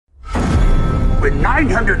when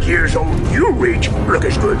 900 years old you reach, look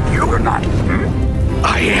as good you or not.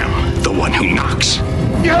 I am the one who knocks.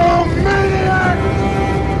 You maniac!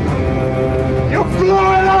 You blew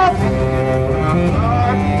it up!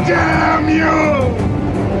 Oh, damn you!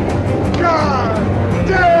 God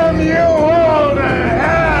damn you all to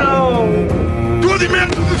hell! You're the man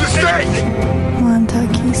to the mistake!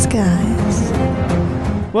 Montucky Skies.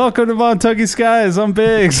 Welcome to Montucky Skies. I'm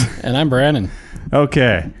Biggs. And I'm Brandon.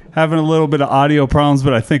 Okay. Having a little bit of audio problems,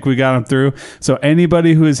 but I think we got them through. So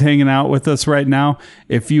anybody who is hanging out with us right now,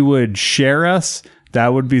 if you would share us, that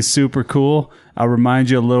would be super cool. I'll remind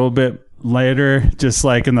you a little bit later, just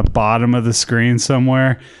like in the bottom of the screen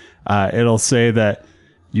somewhere, it'll say that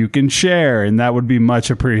you can share, and that would be much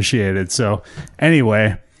appreciated. So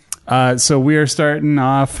anyway, so we are starting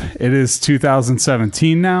off. It is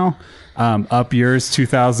 2017 now. Up yours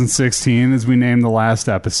 2016 as we named the last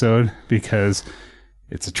episode because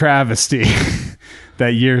it's a travesty.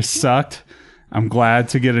 That year sucked. I'm glad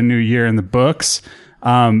to get a new year in the books.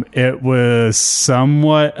 It was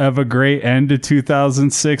somewhat of a great end to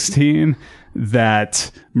 2016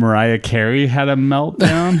 that Mariah Carey had a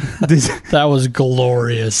meltdown. That was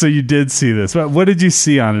glorious. So you did see this. What did you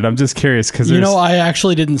see on it? I'm just curious because I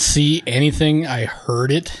actually didn't see anything. I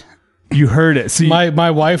heard it. You heard it. So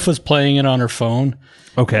my wife was playing it on her phone.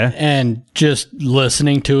 Okay. And just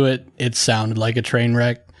listening to it, it sounded like a train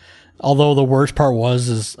wreck. Although the worst part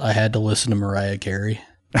is I had to listen to Mariah Carey.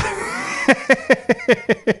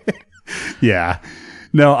 Yeah.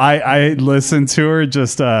 No, I listened to her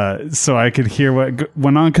just so I could hear what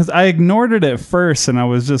went on because I ignored it at first and I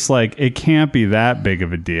was just like, it can't be that big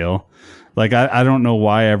of a deal. Like, I don't know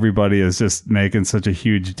why everybody is just making such a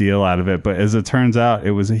huge deal out of it. But as it turns out,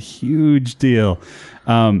 it was a huge deal.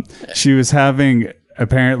 She was having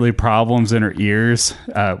apparently problems in her ears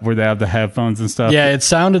where they have the headphones and stuff. Yeah, it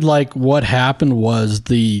sounded like what happened was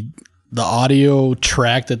the audio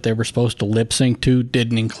track that they were supposed to lip sync to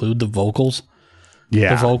didn't include the vocals.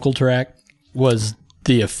 Yeah. The vocal track was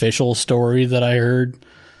the official story that I heard.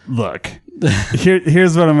 Look,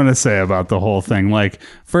 here's what I'm going to say about the whole thing. Like,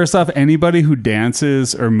 first off, anybody who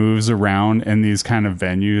dances or moves around in these kind of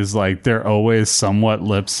venues, like, they're always somewhat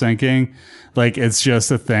lip syncing. Like, it's just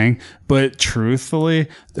a thing. But truthfully,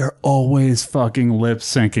 they're always fucking lip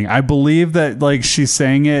syncing. I believe that, like, she's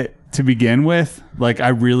saying it to begin with. Like, I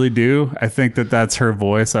really do. I think that that's her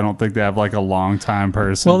voice. I don't think they have, like, a long time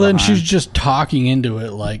person. Well, then she's just talking into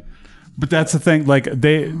it, like. But that's the thing. Like,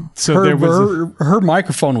 her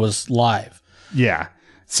microphone was live. Yeah.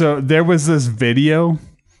 So there was this video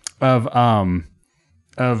of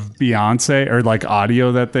Beyonce, or like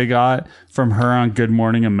audio that they got from her on Good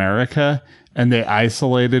Morning America, and they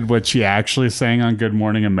isolated what she actually sang on Good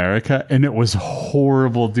Morning America, and it was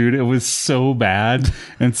horrible, dude. It was so bad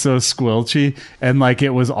and so squelchy, and like it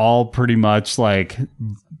was all pretty much like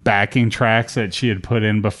backing tracks that she had put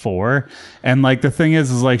in before. And like the thing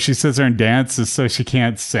is like she sits there and dances so she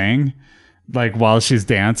can't sing like while she's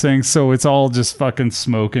dancing, so it's all just fucking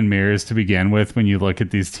smoke and mirrors to begin with. When you look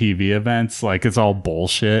at these TV events, like it's all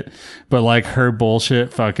bullshit, but like her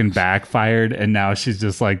bullshit fucking backfired, and now she's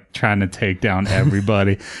just like trying to take down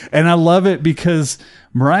everybody. And I love it because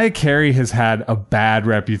Mariah Carey has had a bad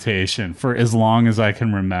reputation for as long as I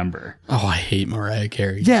can remember. Oh, I hate Mariah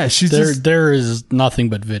Carey. Yeah, there is nothing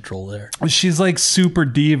but vitriol there. She's like super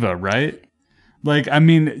diva, right? Like, I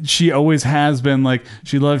mean, she always has been. Like,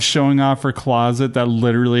 she loves showing off her closet that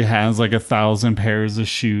literally has like 1,000 pairs of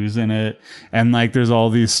shoes in it. And like, there's all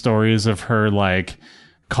these stories of her like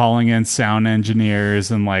calling in sound engineers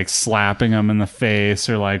and like slapping them in the face,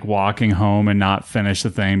 or like walking home and not finish the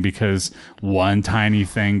thing because one tiny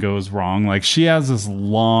thing goes wrong. Like, she has this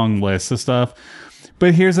long list of stuff.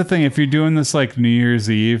 But here's the thing. If you're doing this like New Year's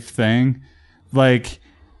Eve thing, like,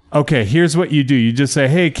 okay, here's what you do. You just say,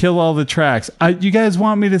 hey, kill all the tracks. You guys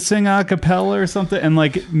want me to sing a cappella or something? And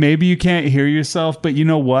like, maybe you can't hear yourself, but you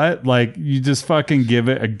know what? Like, you just fucking give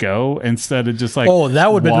it a go instead of just like, oh,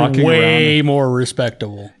 that would have been way around. More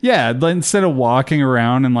respectable. Yeah. Instead of walking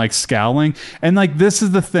around and like scowling. And like, this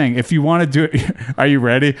is the thing. If you want to do it, are you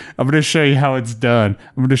ready? I'm going to show you how it's done.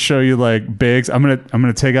 I'm going to show you like Biggs. I'm going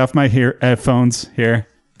to take off my headphones here.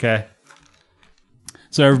 Okay.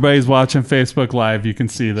 So everybody's watching Facebook Live. You can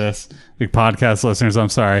see this. The podcast listeners, I'm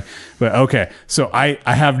sorry. But okay. So I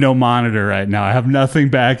have no monitor right now. I have nothing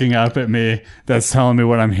backing up at me that's telling me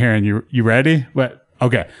what I'm hearing. You ready? But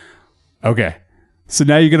okay. Okay. So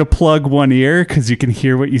now you're going to plug one ear because you can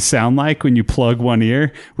hear what you sound like when you plug one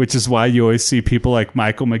ear, which is why you always see people like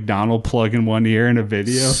Michael McDonald plug in one ear in a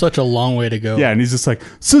video. Such a long way to go. Yeah, and he's just like,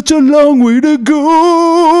 such a long way to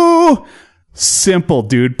go. Simple,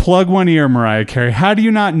 dude. Plug one ear, Mariah Carey. How do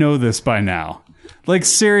you not know this by now? Like,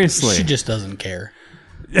 seriously. She just doesn't care.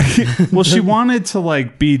 Well, she wanted to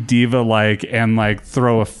like be diva-like and like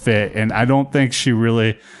throw a fit, and I don't think she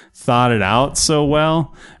really thought it out so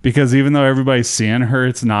well, because even though everybody's seeing her,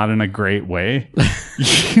 it's not in a great way.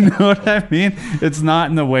 You know what I mean? It's not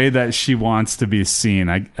in the way that she wants to be seen,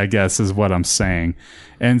 I guess is what I'm saying.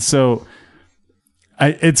 And so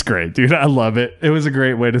it's great, dude. I love it. It was a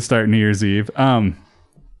great way to start New Year's Eve.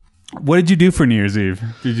 What did you do for New Year's Eve?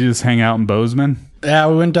 Did you just hang out in Bozeman? Yeah,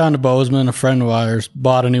 we went down to Bozeman. A friend of ours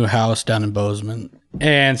bought a new house down in Bozeman.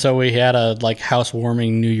 And so we had a like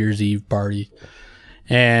housewarming New Year's Eve party.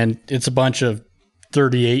 And it's a bunch of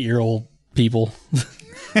 38-year-old people.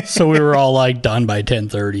 So we were all like done by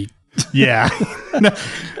 10:30. Yeah.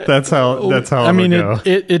 That's how I mean, go.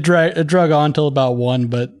 it drug on till about 1,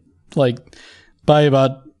 but like by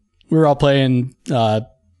about, we were all playing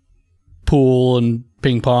pool and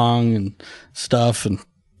ping pong and stuff, and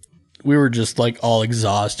we were just like all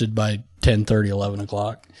exhausted by 10:30, 11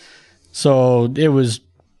 o'clock. So it was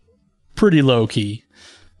pretty low key.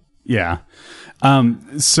 Yeah.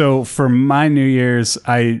 So for my New Year's,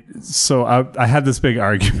 I had this big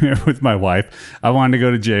argument with my wife. I wanted to go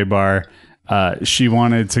to J Bar. She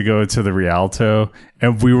wanted to go to the Rialto,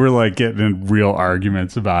 and we were like getting in real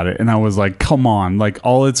arguments about it. And I was like, come on, like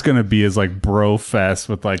all it's going to be is like bro fest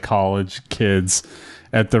with like college kids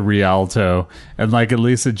at the Rialto, and like at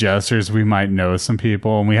least at Jester's we might know some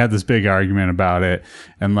people. And we had this big argument about it,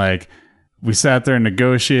 and like we sat there and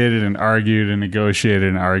negotiated and argued and negotiated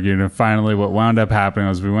and argued, and finally what wound up happening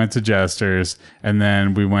was we went to Jester's, and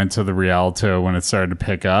then we went to the Rialto when it started to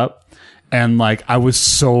pick up. And like I was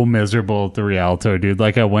so miserable at the Rialto, dude.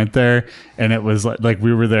 Like I went there and it was like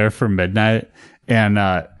we were there for midnight,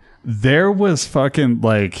 and there was fucking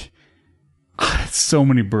like so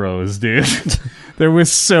many bros, dude. There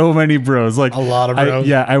was so many bros, like a lot of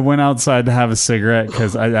bros. I went outside to have a cigarette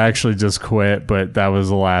because I actually just quit, but that was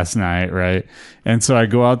the last night, right? And so I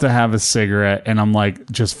go out to have a cigarette, and I'm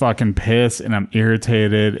like just fucking pissed, and I'm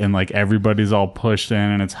irritated, and like everybody's all pushed in,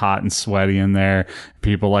 and it's hot and sweaty in there.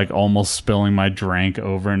 People like almost spilling my drink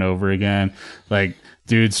over and over again, like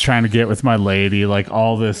dudes trying to get with my lady, like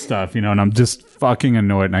all this stuff, you know. And I'm just fucking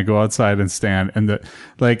annoyed, and I go outside and stand, and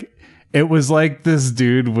it was like this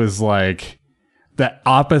dude was like the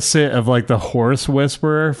opposite of like the horse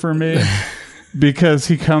whisperer for me, because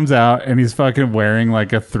he comes out and he's fucking wearing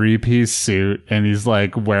like a 3-piece suit, and he's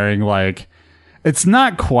like wearing like, it's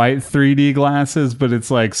not quite 3D glasses, but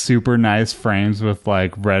it's like super nice frames with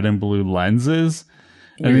like red and blue lenses.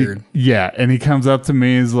 Weird. And he comes up to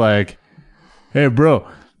me, he's like, hey bro,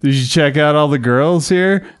 did you check out all the girls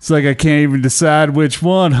here? It's like, I can't even decide which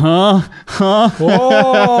one, huh?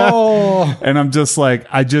 Oh. And I'm just like,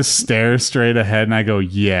 I just stare straight ahead and I go,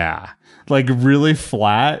 yeah. Like really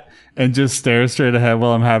flat, and just stare straight ahead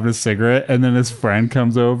while I'm having a cigarette. And then his friend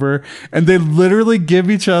comes over, and they literally give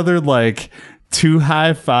each other like 2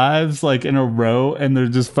 high fives like in a row, and they're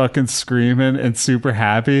just fucking screaming and super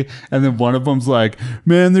happy. And then one of them's like,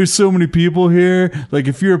 man, there's so many people here, like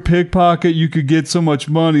if you're a pickpocket you could get so much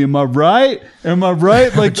money, am I right?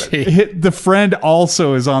 Like the friend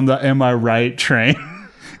also is on the am I right train.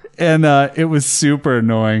 And it was super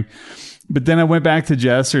annoying. But then I went back to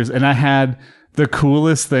Jester's, and I had the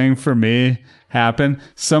coolest thing for me happen.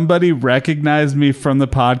 Somebody recognized me from the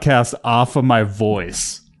podcast off of my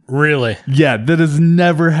voice. Really? Yeah, that has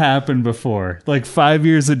never happened before. Like 5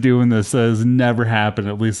 years of doing this, that has never happened,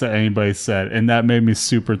 at least that anybody said. And that made me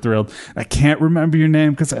super thrilled. I can't remember your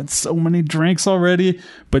name because I had so many drinks already,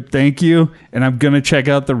 but thank you. And I'm going to check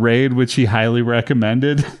out The Raid, which he highly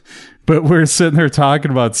recommended. But we're sitting there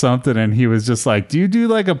talking about something, and he was just like, do you do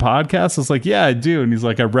like a podcast? I was like, yeah, I do. And he's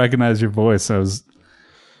like, I recognize your voice. That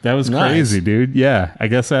was nice. Crazy, dude. Yeah, I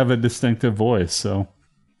guess I have a distinctive voice. So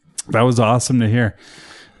that was awesome to hear.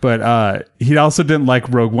 But he also didn't like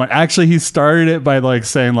Rogue One. Actually, he started it by like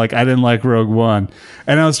saying like, I didn't like Rogue One.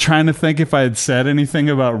 And I was trying to think if I had said anything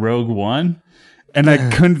about Rogue One, and I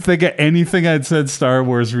couldn't think of anything I'd said Star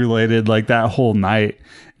Wars related like that whole night.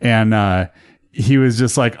 And he was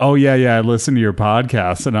just like, oh yeah, I listened to your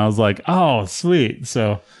podcast. And I was like, oh sweet.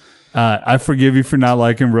 So I forgive you for not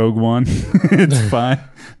liking Rogue One. It's fine.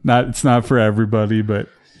 It's not for everybody, but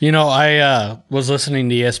you know, I was listening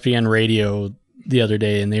to ESPN radio the other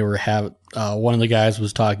day, and they were one of the guys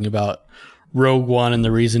was talking about Rogue One, and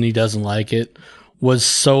the reason he doesn't like it was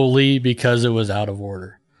solely because it was out of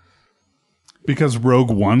order. Because Rogue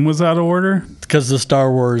One was out of order? Because the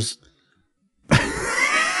Star Wars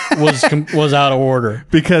was out of order.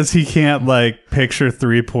 Because he can't like picture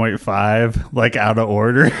 3.5 like out of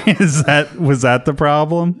order. Was that the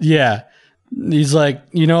problem? Yeah. He's like,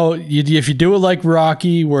 if you do it like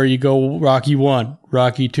Rocky, where you go Rocky 1,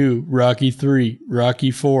 Rocky 2, Rocky 3,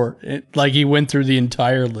 Rocky 4, like he went through the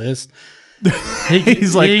entire list.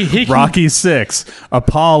 He's like Rocky 6,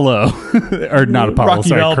 Apollo, or not Apollo, Rocky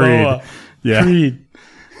sorry, Balboa, Creed. Yeah. Creed.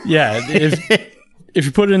 Yeah. If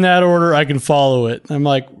you put it in that order, I can follow it. I'm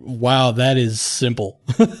like, wow, that is simple.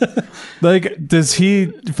 Like, does he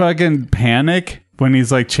fucking panic when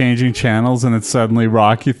he's like changing channels and it's suddenly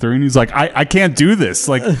Rocky 3 and he's like, I can't do this.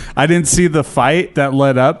 Like, I didn't see the fight that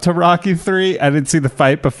led up to Rocky 3. I didn't see the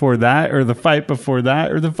fight before that or the fight before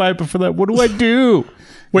that or the fight before that. What do I do?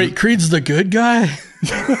 Wait, Creed's the good guy?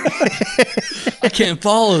 I can't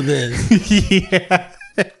follow this. Yeah.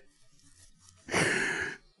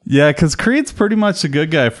 Yeah, because Creed's pretty much the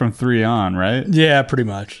good guy from 3 on, right? Yeah, pretty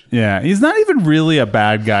much. Yeah, he's not even really a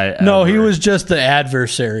bad guy ever. No, he was just the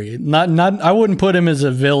adversary. Not. I wouldn't put him as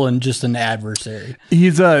a villain, just an adversary.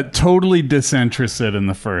 He's totally disinterested in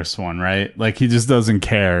the first one, right? Like, he just doesn't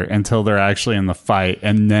care until they're actually in the fight.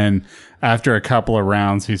 And then after a couple of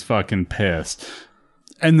rounds, he's fucking pissed.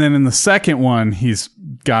 And then in the second one, he's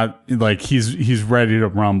got, like, he's ready to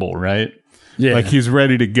rumble, right? Yeah. Like, he's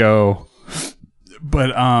ready to go.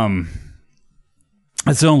 But I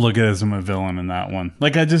still don't look at him as a villain in that one.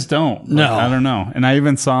 Like, I just don't. No. Like, I don't know. And I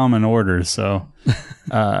even saw him in Orders, so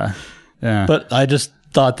yeah. But I just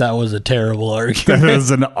thought that was a terrible argument. That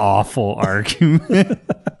was an awful argument.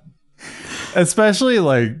 Especially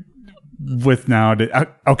like with nowadays.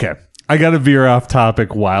 Okay. I got to veer off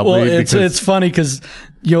topic wildly. Well, it's funny because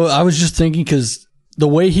I was just thinking, because the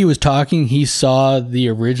way he was talking, he saw the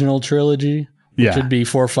original trilogy, which would be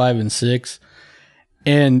 4, 5, and 6.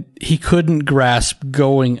 And he couldn't grasp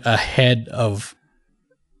going ahead of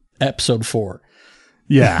episode 4.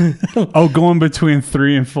 Yeah. Oh, going between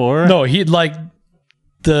 3 and 4? No, he'd like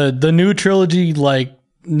the new trilogy, like,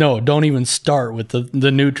 no, don't even start with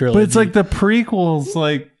the new trilogy. But it's like the prequels,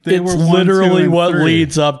 like, they it's were 1, literally 2, and what 3.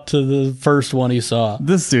 leads up to the first one he saw.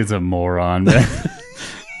 This dude's a moron, man.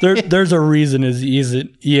 There's a reason he's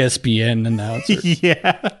an ESPN announcer.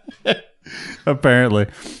 Yeah. Apparently.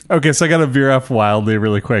 Okay, so I got to veer off wildly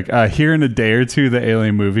really quick. Here in a day or two, the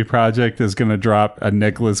Alien Movie Project is going to drop a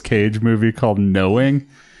Nicolas Cage movie called Knowing.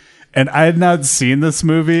 And I had not seen this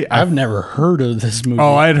movie. I've never heard of this movie.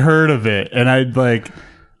 Oh, I'd heard of it. And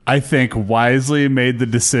I think wisely made the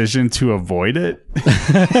decision to avoid it.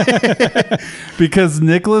 Because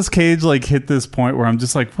Nicolas Cage like hit this point where I'm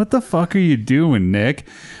just like, what the fuck are you doing, Nick?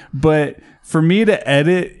 But for me to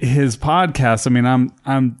edit his podcast, I mean,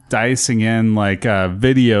 I'm dicing in like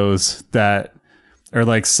videos that are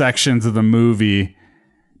like sections of the movie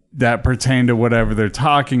that pertain to whatever they're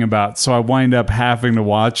talking about. So I wind up having to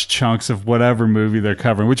watch chunks of whatever movie they're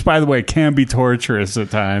covering, which, by the way, can be torturous at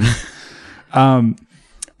times.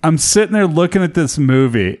 I'm sitting there looking at this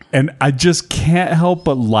movie and I just can't help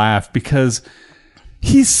but laugh because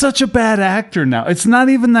he's such a bad actor now. It's not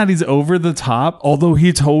even that he's over the top, although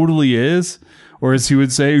he totally is. Or as he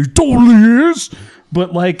would say, he totally is.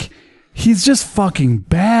 But like, he's just fucking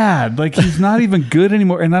bad. Like, he's not even good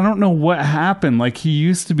anymore. And I don't know what happened. Like, he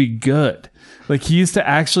used to be good. Like, he used to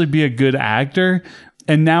actually be a good actor.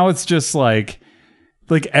 And now it's just like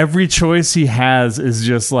every choice he has is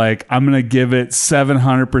just like, I'm going to give it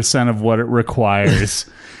 700% of what it requires.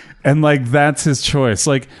 And like, that's his choice.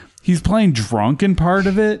 Like, he's playing drunk in part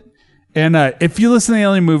of it. And if you listen to the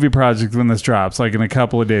Alien Movie Project when this drops, like in a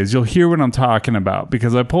couple of days, you'll hear what I'm talking about,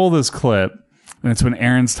 because I pull this clip and it's when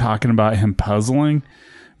Aaron's talking about him puzzling,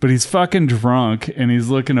 but he's fucking drunk and he's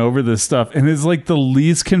looking over this stuff and is like the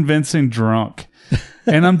least convincing drunk.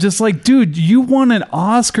 And I'm just like, dude, you won an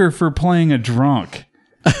Oscar for playing a drunk.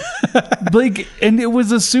 Like, and it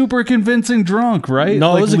was a super convincing drunk, right?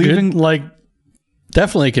 No, like it was a good, like,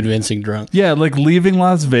 definitely convincing drunk. Yeah, like leaving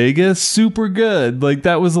Las Vegas, super good. Like,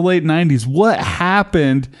 that was the late 90s. What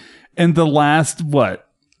happened in the last,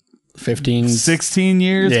 16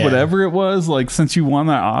 years, Yeah. whatever it was, like, since you won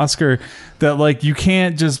that Oscar, that like you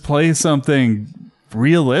can't just play something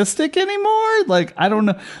realistic anymore? Like, I don't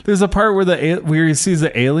know. There's a part where he sees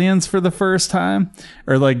the aliens for the first time,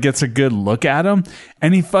 or like gets a good look at them,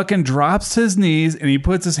 and he fucking drops to his knees and he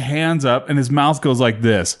puts his hands up and his mouth goes like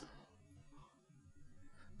this.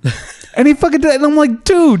 And he fucking did. And I'm like,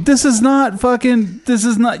 dude,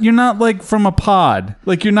 you're not like from a pod.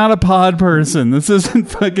 Like, you're not a pod person. This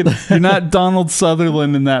isn't fucking, you're not Donald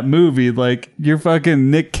Sutherland in that movie. Like, you're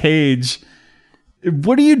fucking Nick Cage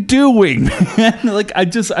What are you doing, man? Like, I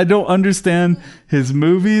don't understand his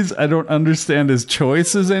movies. I don't understand his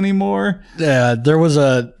choices anymore. Yeah, there was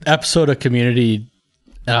a episode of Community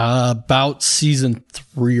about season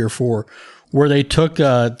 3 or 4 where they took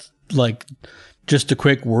just a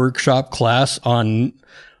quick workshop class on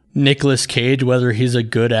Nicolas Cage, whether he's a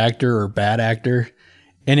good actor or bad actor,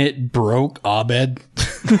 and it broke Abed.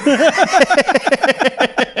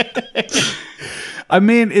 I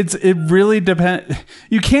mean, it really depends.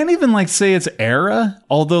 You can't even like say it's era,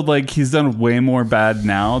 although like he's done way more bad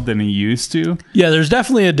now than he used to. Yeah, there's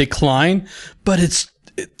definitely a decline, but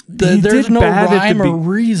there's no rhyme or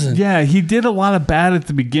reason. Yeah, he did a lot of bad at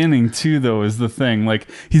the beginning too, though, is the thing. Like,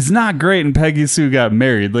 he's not great in Peggy Sue Got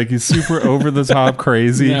Married. Like, he's super over the top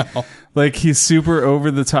crazy. No. Like, he's super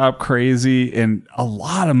over the top crazy in a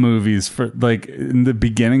lot of movies for like in the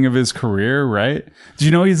beginning of his career, right? Do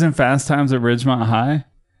you know he's in Fast Times at Ridgemont High?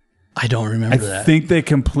 I don't remember that. I think they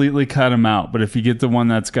completely cut him out, but if you get the one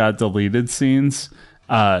that's got deleted scenes,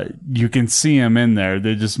 you can see him in there.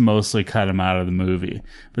 They just mostly cut him out of the movie.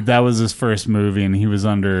 But that was his first movie, and he was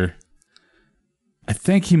under, I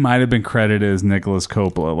think he might have been credited as Nicholas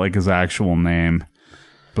Coppola, like his actual name.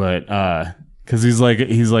 But because he's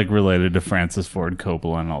like related to Francis Ford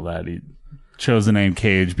Coppola and all that. He chose the name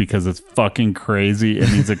Cage because it's fucking crazy, and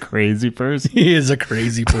he's a crazy person. He is a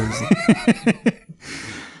crazy person.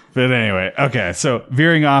 But anyway, okay. So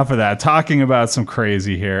veering off of that, talking about some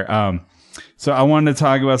crazy here. So I wanted to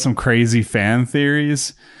talk about some crazy fan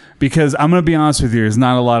theories because I'm going to be honest with you, there's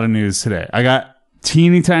not a lot of news today. I got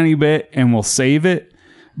teeny tiny bit and we'll save it,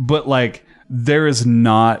 but like there is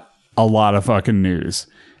not a lot of fucking news.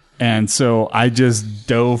 And so I just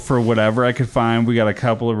dove for whatever I could find. We got a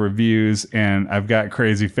couple of reviews and I've got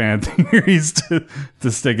crazy fan theories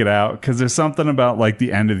to stick it out because there's something about like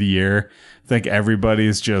the end of the year. I think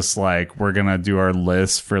everybody's just like, we're going to do our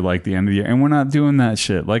list for like the end of the year. And we're not doing that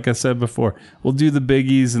shit. Like I said before, we'll do the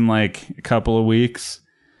biggies in like a couple of weeks.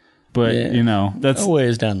 But, you know, that's a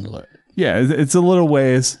ways down the line. Yeah, it's a little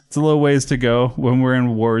ways. It's a little ways to go when we're in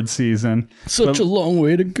award season. Such a long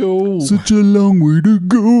way to go. Such a long way to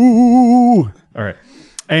go. All right.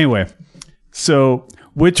 Anyway, so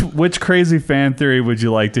which crazy fan theory would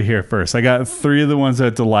you like to hear first? I got 3 of the ones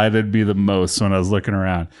that delighted me the most when I was looking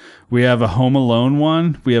around. We have a Home Alone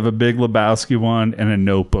one, we have a Big Lebowski one, and a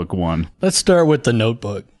Notebook one. Let's start with the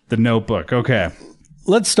Notebook. The Notebook, okay.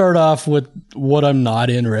 Let's start off with what I'm not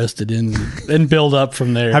interested in and build up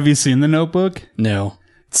from there. Have you seen The Notebook? No.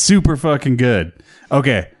 It's super fucking good.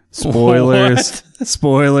 Okay. Spoilers.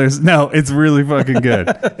 Spoilers. No, it's really fucking good.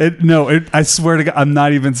 I swear to God, I'm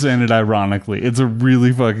not even saying it ironically. It's a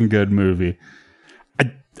really fucking good movie.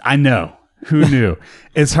 I know. Who knew?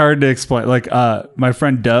 It's hard to explain. Like, my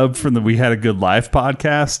friend Dub from the We Had a Good Life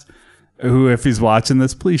podcast, who, if he's watching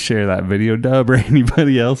this, please share that video, Dub, or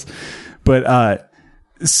anybody else. But,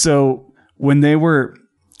 so when they were,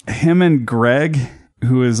 him and Greg,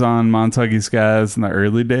 who is on Montague Skies in the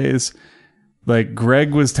early days, like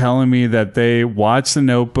Greg was telling me that they watched The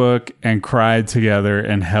Notebook and cried together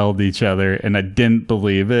and held each other, and I didn't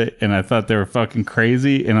believe it, and I thought they were fucking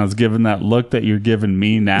crazy, and I was given that look that you're giving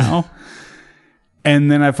me now.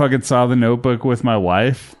 And then I fucking saw The Notebook with my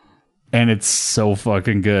wife, and it's so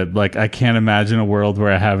fucking good. Like, I can't imagine a world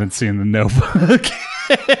where I haven't seen The Notebook.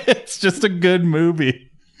 It's just a good movie.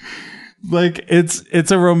 Like,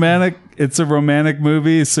 it's a romantic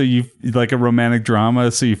movie, so you like a romantic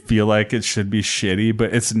drama, so you feel like it should be shitty,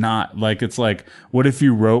 but it's not. Like, it's like, what if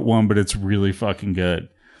you wrote one, but it's really fucking good?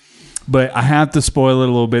 But I have to spoil it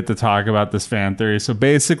a little bit to talk about this fan theory. So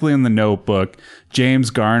basically in The Notebook, James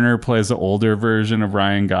Garner plays the older version of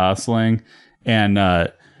Ryan Gosling. And,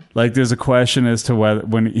 like there's a question as to whether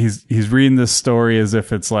when he's reading this story as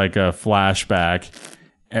if it's like a flashback,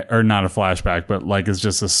 or not a flashback, but like it's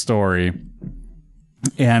just a story.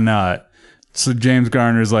 And, so James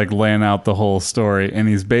Garner's like laying out the whole story, and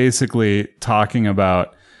he's basically talking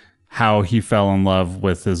about how he fell in love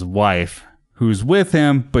with his wife, who's with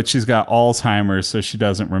him, but she's got Alzheimer's, so she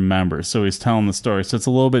doesn't remember. So he's telling the story. So it's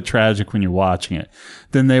a little bit tragic when you're watching it.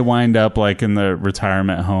 Then they wind up like in the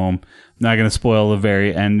retirement home. Not going to spoil the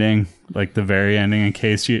very ending, like the very ending, in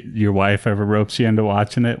case your wife ever ropes you into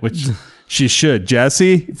watching it, which she should.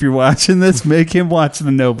 Jesse, if you're watching this, make him watch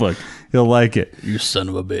The Notebook. He'll like it. You son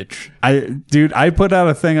of a bitch. I put out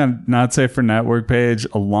a thing on Not Safe for Network page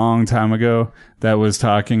a long time ago that was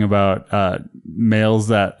talking about movies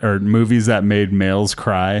that made males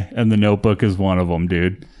cry, and The Notebook is one of them,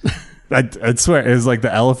 dude. I swear, it was like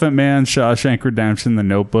The Elephant Man, Shawshank Redemption, The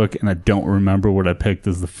Notebook, and I don't remember what I picked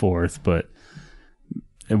as the 4th, but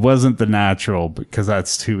it wasn't The Natural because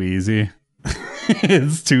that's too easy.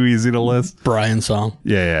 It's too easy to list. Brian's song.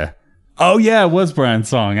 Yeah. Oh yeah, it was Brian's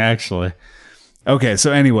song actually. Okay,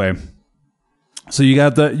 so anyway, so you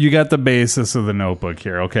got the basis of the Notebook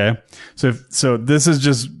here, okay? So this is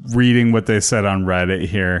just reading what they said on Reddit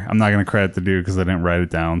here. I'm not going to credit the dude because I didn't write it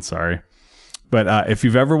down, sorry. But if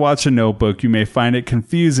you've ever watched a Notebook, you may find it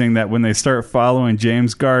confusing that when they start following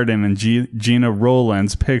James Garden and Gina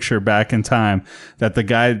Rowland's picture back in time, that the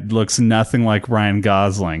guy looks nothing like Ryan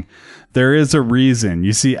Gosling. There is a reason.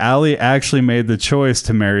 You see, Allie actually made the choice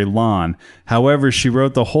to marry Lon. However, she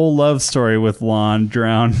wrote the whole love story with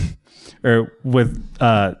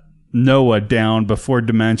Noah down before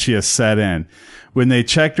dementia set in. When they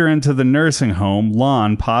checked her into the nursing home,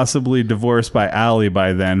 Lon, possibly divorced by Allie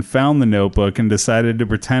by then, found the Notebook and decided to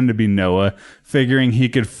pretend to be Noah, figuring he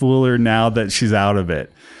could fool her now that she's out of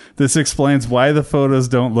it. This explains why the photos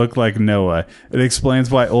don't look like Noah. It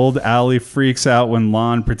explains why old Allie freaks out when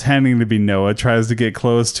Lon, pretending to be Noah, tries to get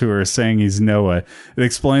close to her, saying he's Noah. It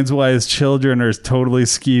explains why his children are totally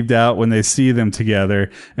skeeved out when they see them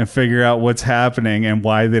together and figure out what's happening and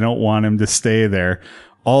why they don't want him to stay there.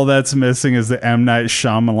 All that's missing is the M. Night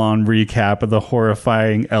Shyamalan recap of the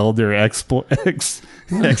horrifying elder exploitation.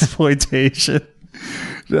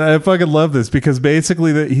 I fucking love this because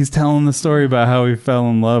basically he's telling the story about how he fell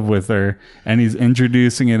in love with her and he's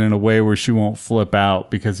introducing it in a way where she won't flip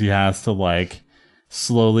out because he has to like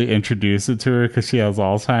slowly introduce it to her because she has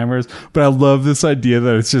Alzheimer's. But I love this idea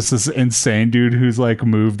that it's just this insane dude who's like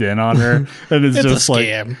moved in on her and it's just a like,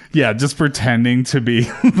 scam. yeah, just pretending to be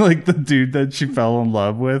like the dude that she fell in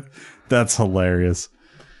love with. That's hilarious.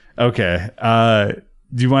 Okay.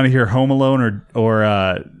 Do you want to hear Home Alone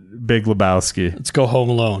or Big Lebowski? Let's go Home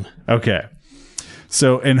Alone. Okay.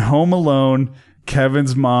 So in Home Alone,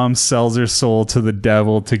 Kevin's mom sells her soul to the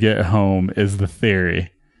devil to get home is the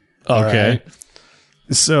theory. All okay. right.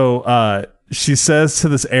 So she says to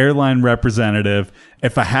this airline representative,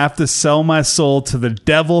 if I have to sell my soul to the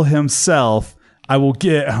devil himself, I will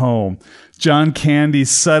get home. John Candy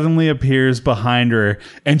suddenly appears behind her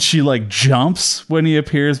and she like jumps when he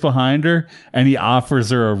appears behind her and he offers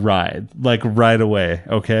her a ride like right away.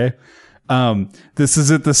 Okay. This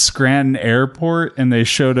is at the Scranton airport and they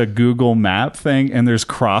showed a Google map thing and there's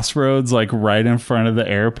crossroads like right in front of the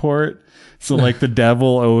airport. So like the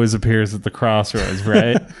devil always appears at the crossroads,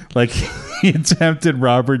 right? Like he tempted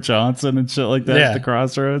Robert Johnson and shit like that at the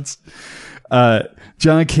crossroads.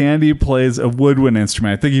 John Candy plays a woodwind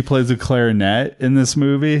instrument. I think he plays a clarinet in this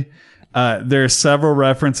movie. There are several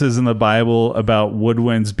references in the Bible about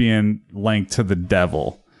woodwinds being linked to the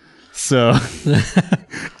devil. So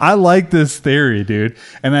I like this theory, dude.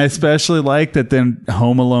 And I especially like that then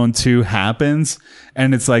Home Alone 2 happens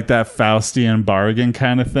and it's like that Faustian bargain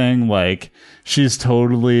kind of thing. Like she's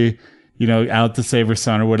totally, you know, out to save her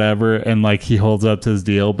son or whatever. And like he holds up to his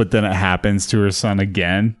deal, but then it happens to her son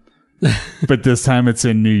again. But this time it's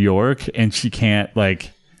in New York and she can't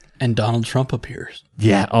like. And Donald Trump appears.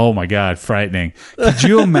 Yeah. Oh my God. Frightening. Could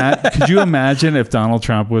you imagine if Donald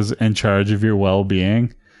Trump was in charge of your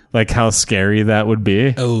well-being? Like how scary that would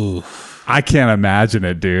be. Oh, I can't imagine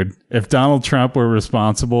it, dude. If Donald Trump were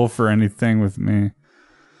responsible for anything with me.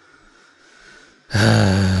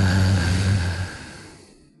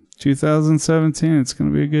 2017. It's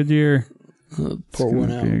going to be a good year. pour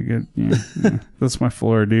one out. Yeah. That's my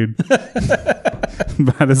floor, dude.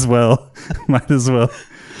 Might as well.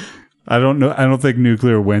 I don't know. I don't think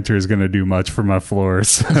nuclear winter is going to do much for my floor.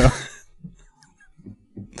 So.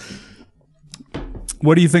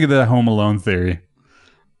 What do you think of the Home Alone theory?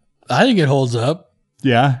 I think it holds up.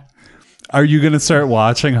 Yeah. Are you going to start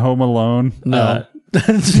watching Home Alone? No.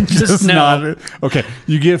 Just no. Not, okay.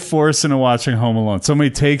 You get forced into watching Home Alone. Somebody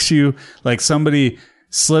takes you, like somebody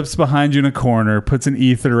slips behind you in a corner, puts an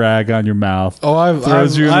ether rag on your mouth. Oh,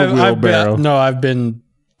 throws you in a wheelbarrow. I've been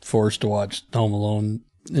forced to watch Home Alone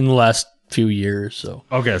in the last few years. So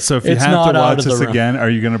okay, so if you have to watch this again, are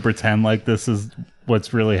you going to pretend like this is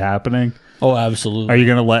what's really happening? Oh, absolutely. Are you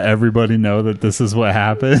going to let everybody know that this is what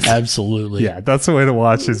happened? Absolutely. Yeah, that's the way to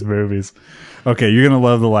watch these movies. Okay, you're going to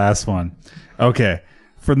love the last one. Okay,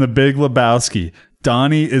 from The Big Lebowski.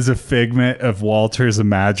 Donnie is a figment of Walter's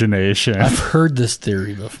imagination. I've heard this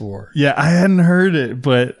theory before. Yeah, I hadn't heard it,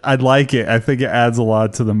 but I'd like it. I think it adds a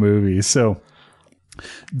lot to the movie. So,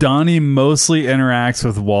 Donnie mostly interacts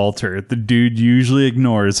with Walter. The dude usually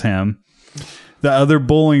ignores him. The other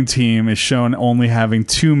bowling team is shown only having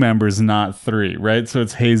 2 members, not 3, right? So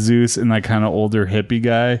it's Jesus and that kind of older hippie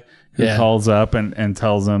guy who calls up and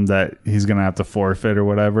tells him that he's going to have to forfeit or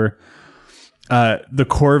whatever. the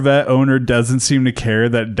Corvette owner doesn't seem to care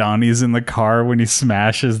that Donnie's in the car when he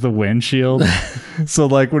smashes the windshield. So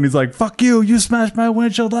like when he's like, fuck you, you smashed my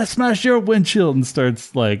windshield, I smashed your windshield, and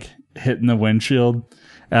starts like hitting the windshield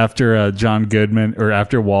after John Goodman or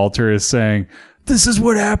after Walter is saying, this is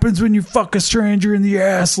what happens when you fuck a stranger in the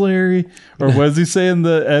ass, Larry. Or what does he say in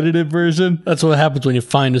the edited version? That's what happens when you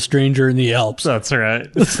find a stranger in the Alps. That's right.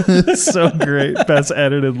 So great. Best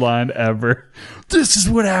edited line ever. This is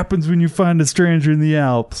what happens when you find a stranger in the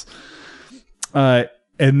Alps. And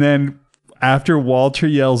then after Walter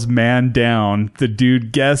yells man down, the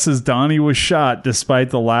dude guesses Donnie was shot despite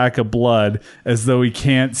the lack of blood, as though he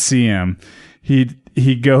can't see him.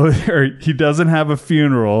 He doesn't have a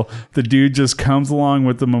funeral. The dude just comes along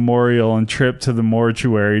with the memorial and trip to the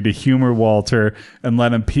mortuary to humor Walter and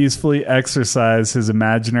let him peacefully exercise his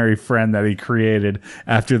imaginary friend that he created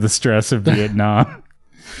after the stress of Vietnam.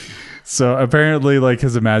 So apparently, like,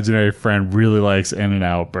 his imaginary friend really likes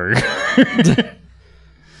In-N-Out Burger.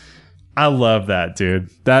 I love that, dude.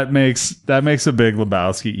 That makes a Big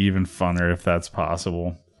Lebowski even funner if that's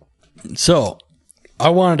possible. So, I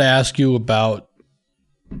wanted to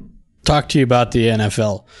talk to you about the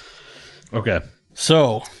NFL. Okay.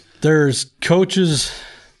 So, there's coaches.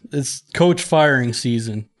 It's coach firing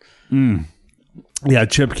season. Yeah,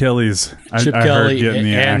 Chip Kelly's. Chip I Kelly heard getting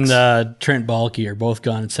the axe. and Trent Baalke are both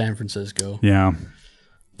gone in San Francisco. Yeah.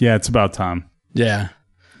 Yeah, it's about time. Yeah.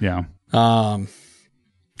 Yeah.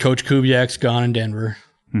 Coach Kubiak's gone in Denver.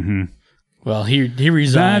 Mm-hmm. Well, he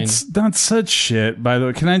resigned. That's such shit, by the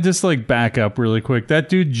way. Can I just like back up really quick? That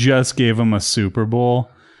dude just gave him a Super Bowl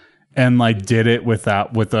and like did it with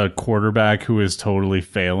a quarterback who is totally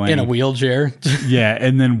failing. In a wheelchair. Yeah,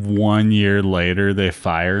 and then 1 year later they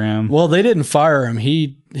fire him. Well, they didn't fire him.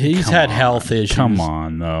 He's had health issues. Come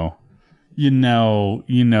on, though. You know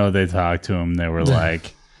they talked to him. They were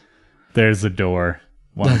like, there's the door.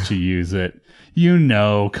 Why don't you use it?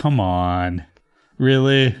 Come on.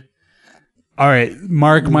 Really? All right,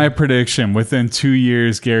 mark my prediction. Within 2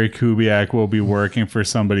 years, Gary Kubiak will be working for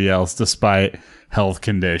somebody else despite health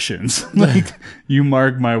conditions. Like, you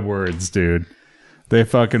mark my words, dude. They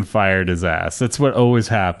fucking fired his ass. That's what always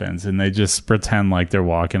happens, and they just pretend like they're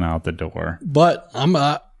walking out the door. But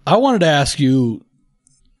I wanted to ask you,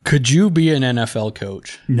 could you be an NFL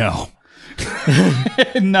coach? No.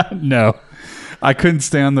 No. I couldn't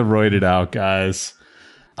stand the roided out guys.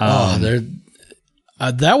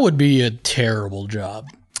 That would be a terrible job.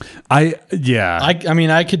 I mean,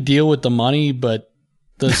 I could deal with the money, but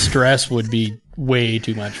the stress would be way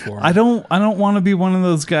too much for me. I don't want to be one of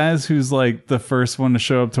those guys who's like the first one to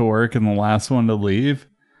show up to work and the last one to leave.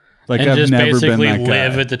 Like, and I've just never basically been that guy.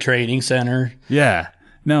 live at the training center. Yeah.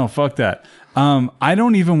 No, fuck that. I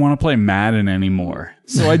don't even want to play Madden anymore.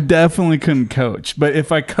 So I definitely couldn't coach. But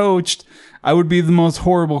if I coached, I would be the most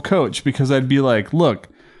horrible coach because I'd be like, look,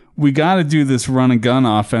 we got to do this run and gun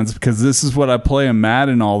offense because this is what I play in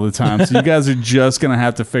Madden all the time. So you guys are just going to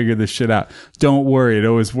have to figure this shit out. Don't worry. It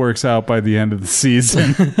always works out by the end of the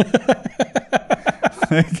season.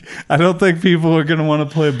 Like, I don't think people are going to want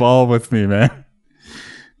to play ball with me, man.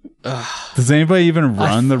 Does anybody even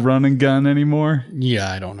run the run and gun anymore?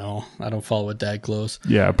 Yeah, I don't know. I don't follow it that close.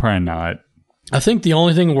 Yeah, probably not. I think the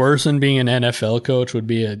only thing worse than being an NFL coach would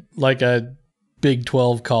be a Big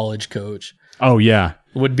 12 college coach. Oh, yeah.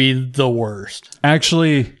 Would be the worst.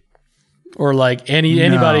 Actually, or like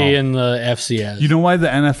anybody in the FCS. You know why the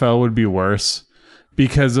NFL would be worse?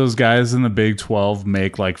 Because those guys in the Big 12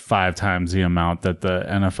 make like 5 times the amount that the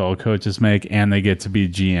NFL coaches make, and they get to be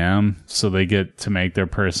GM, so they get to make their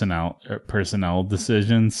personnel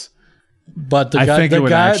decisions. But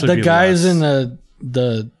the guys in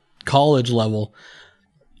the college level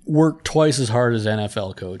work twice as hard as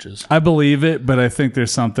NFL coaches. I believe it, but I think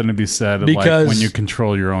there's something to be said because like when you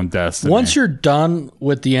control your own destiny. Once you're done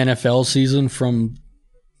with the NFL season, from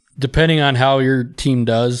depending on how your team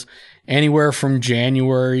does, anywhere from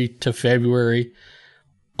January to February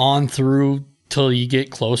on through till you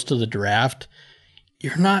get close to the draft,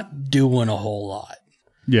 you're not doing a whole lot.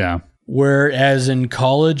 Yeah. Whereas in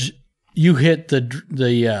college, you hit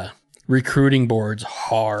the recruiting boards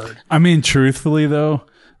hard. I mean, truthfully though,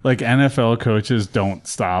 like NFL coaches don't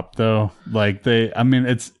stop though. Like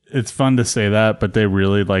it's fun to say that, but they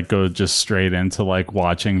really like go just straight into like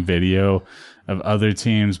watching video of other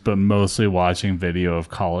teams, but mostly watching video of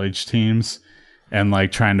college teams and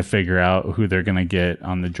like trying to figure out who they're going to get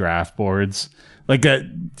on the draft boards. Like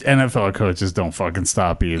NFL coaches don't fucking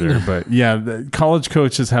stop either. But yeah, the college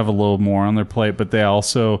coaches have a little more on their plate, but they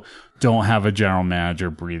also don't have a general manager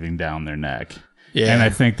breathing down their neck. Yeah. And I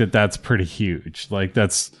think that that's pretty huge. Like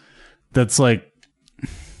that's like,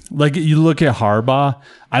 Like, you look at Harbaugh,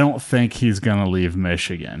 I don't think he's going to leave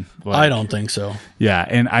Michigan. Like, I don't think so. Yeah,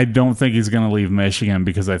 and I don't think he's going to leave Michigan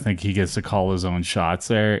because I think he gets to call his own shots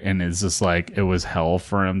there, and it's just like it was hell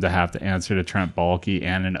for him to have to answer to Trent Baalke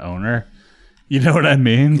and an owner. You know what I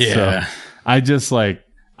mean? Yeah. So I just like,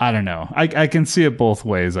 I don't know. I can see it both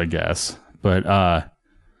ways, I guess. But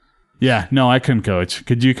yeah, no, I couldn't coach.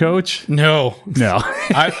 Could you coach? No. No.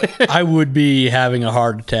 I would be having a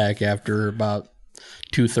heart attack after about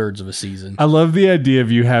 2/3 of a season. I love the idea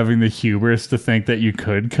of you having the hubris to think that you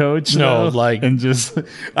could coach. No, though, like- and just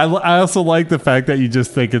I also like the fact that you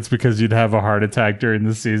just think it's because you'd have a heart attack during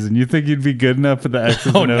the season. You think you'd be good enough for the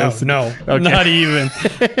X's Oh and no, O's? no, Okay. not even.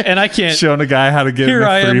 And I can't. Showing a guy how to get Here in a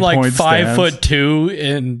I am, like 3-point 5'2"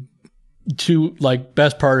 and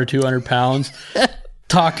best part of 200 pounds,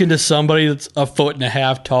 talking to somebody that's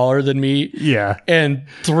 1.5 feet taller than me. Yeah. And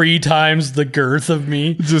 3 times the girth of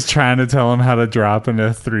me. Just trying to tell him how to drop into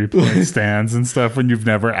 3-point stands and stuff when you've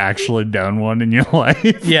never actually done one in your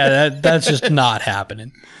life. Yeah, that's just not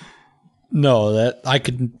happening. No, that I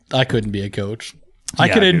couldn't be a coach. I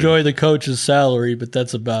Yeah, could dude. enjoy the coach's salary, but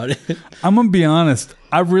that's about it. I'm gonna be honest.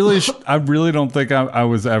 I really don't think I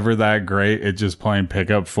was ever that great at just playing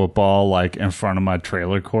pickup football like in front of my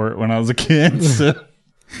trailer court when I was a kid. So,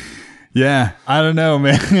 yeah, I don't know,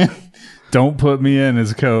 man. Don't put me in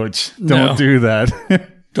as coach. Don't No. do that.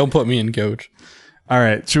 Don't put me in coach. All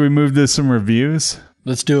right, should we move to some reviews?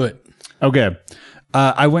 Let's do it. Okay.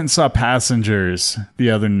 I went and saw Passengers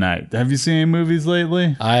the other night. Have you seen any movies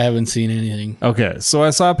lately? I haven't seen anything. Okay, so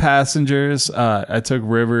I saw Passengers. I took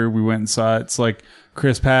River. We went and saw it. It's like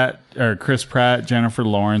Chris Pratt, Jennifer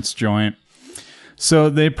Lawrence joint. So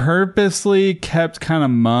they purposely kept kind of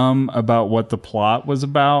mum about what the plot was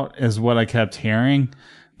about, is what I kept hearing,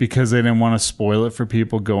 because they didn't want to spoil it for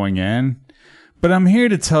people going in. But I'm here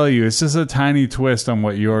to tell you, it's just a tiny twist on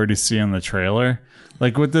what you already see in the trailer.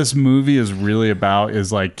 Like, what this movie is really about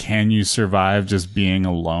is, like, can you survive just being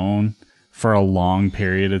alone for a long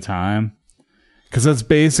period of time? Because that's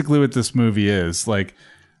basically what this movie is. Like,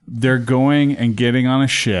 they're going and getting on a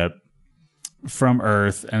ship from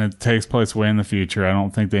Earth, and it takes place way in the future. I don't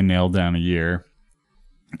think they nailed down a year.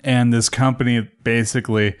 And this company,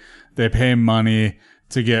 basically, they pay money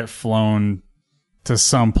to get flown to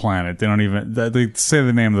some planet. They don't even, they say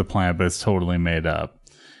the name of the planet, but it's totally made up.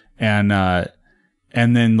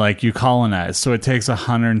 And then, like, you colonize. So it takes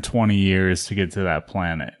 120 years to get to that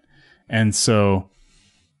planet. And so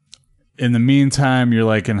in the meantime, you're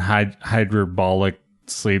like in hyperbolic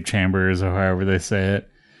sleep chambers, or however they say it.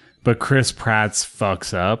 But Chris Pratt's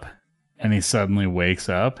fucks up and he suddenly wakes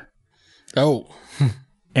up, Oh,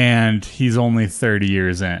 and he's only 30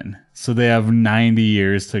 years in. So they have 90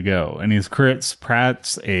 years to go. And he's Chris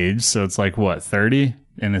Pratt's age. So it's like, what, 30?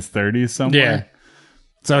 In his 30s somewhere? yeah.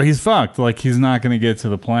 So he's fucked. Like, he's not going to get to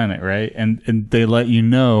the planet, right? And they let you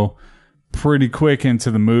know pretty quick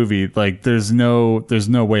into the movie, like, there's no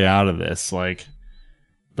way out of this. Like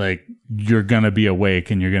you're going to be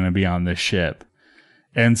awake and you're going to be on this ship.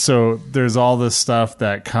 And so there's all this stuff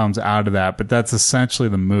that comes out of that, but that's essentially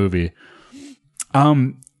the movie.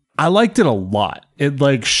 I liked it a lot. It,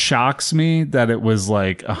 like, shocks me that it was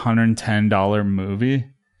like $110 movie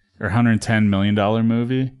or $110 million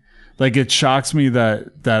movie. Like, it shocks me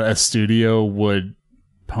that a studio would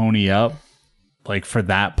pony up, like, for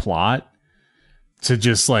that plot to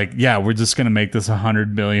just, like, yeah, we're just going to make this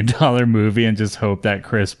 $100 million movie and just hope that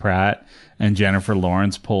Chris Pratt and Jennifer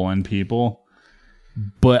Lawrence pull in people.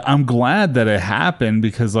 But I'm glad that it happened,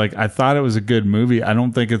 because, like, I thought it was a good movie. I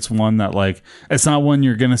don't think it's one that, like, it's not one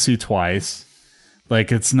you're going to see twice.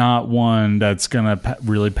 Like, it's not one that's going to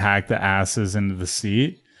really pack the asses into the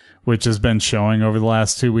seat, which has been showing over the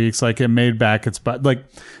last 2 weeks. Like, it made back its butt. Like,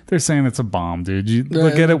 they're saying it's a bomb, dude. You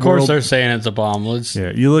look at it. Of course, they're saying it's a bomb.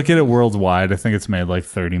 Yeah, you look at it worldwide. I think it's made like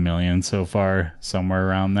 30 million so far, somewhere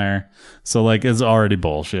around there. So, like, it's already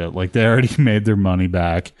bullshit. Like, they already made their money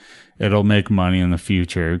back. It'll make money in the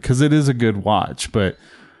future because it is a good watch. But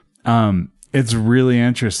it's really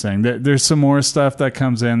interesting. There's some more stuff that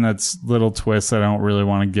comes in that's little twists I don't really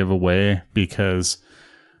want to give away, because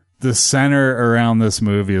the center around this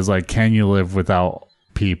movie is like, can you live without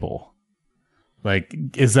people? Like,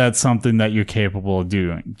 is that something that you're capable of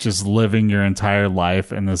doing? Just living your entire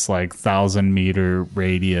life in this like 1,000-meter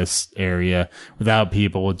radius area without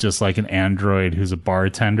people, with just like an android who's a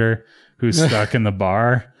bartender who's stuck in the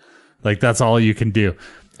bar. Like, that's all you can do.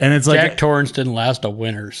 And it's like Jack Torrance didn't last a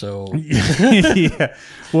winter, so yeah.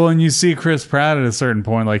 Well, and you see Chris Pratt at a certain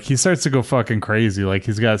point, like he starts to go fucking crazy. Like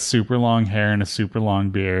he's got super long hair and a super long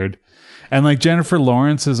beard. And like Jennifer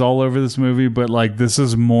Lawrence is all over this movie, but like this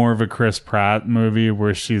is more of a Chris Pratt movie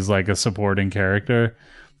where she's like a supporting character.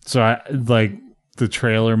 So I like the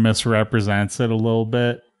trailer misrepresents it a little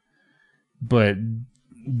bit, but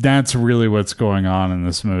that's really what's going on in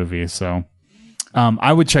this movie. So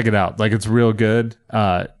I would check it out. Like it's real good.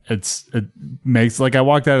 It makes like I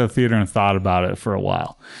walked out of the theater and thought about it for a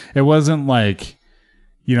while. It wasn't like,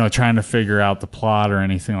 you know, trying to figure out the plot or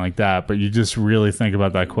anything like that, but you just really think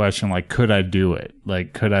about that question, like, could I do it?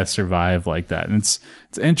 Like, could I survive like that? And it's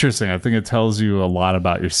interesting. I think it tells you a lot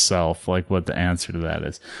about yourself, like what the answer to that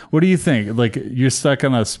is. What do you think? Like you're stuck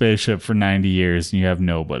on a spaceship for 90 years and you have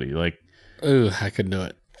nobody. Like, ooh, I couldn't do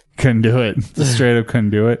it. Couldn't do it. Straight up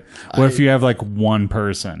couldn't do it. What if you have like one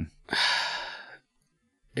person?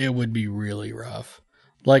 It would be really rough.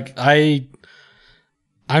 Like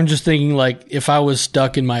I'm just thinking like if I was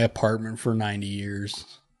stuck in my apartment for 90 years,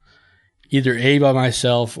 either A, by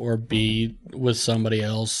myself, or B, with somebody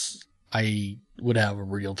else, I would have a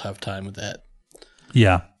real tough time with that.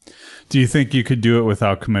 Yeah. Do you think you could do it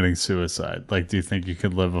without committing suicide? Like, do you think you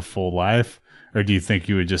could live a full life? Or do you think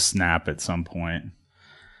you would just snap at some point?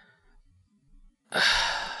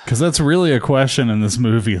 Because that's really a question in this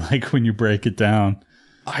movie, like when you break it down.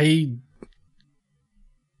 I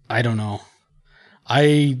don't know.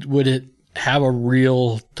 I would have a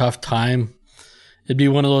real tough time. It'd be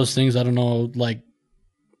one of those things, I don't know, like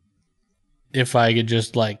if I could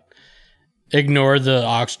just like ignore the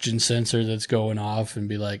oxygen sensor that's going off and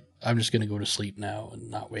be like, I'm just going to go to sleep now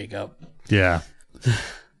and not wake up. Yeah.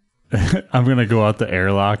 I'm going to go out the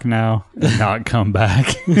airlock now and not come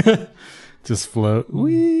back. Just float.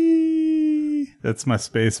 Whee! That's my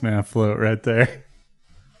spaceman float right there.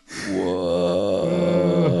 Whoa.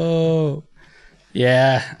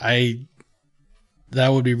 Yeah, that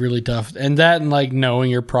would be really tough. And that and like knowing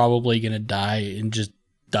you're probably going to die and just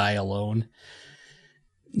die alone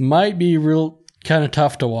might be real kind of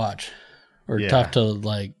tough to watch or tough to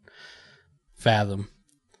like fathom.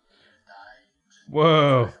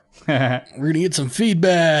 Whoa. We're going to get some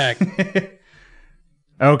feedback.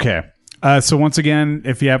 Okay. So once again,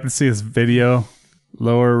 if you happen to see this video,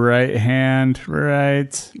 lower right hand,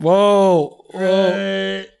 right. Whoa.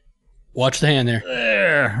 Right. Watch the hand there.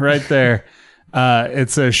 There, right there. It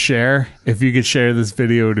says share. If you could share this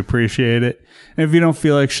video, would appreciate it. And if you don't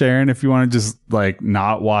feel like sharing, if you want to just like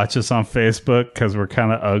not watch us on Facebook because we're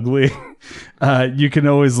kind of ugly, you can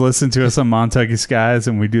always listen to us on Montucky Skies,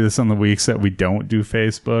 and we do this on the weeks that we don't do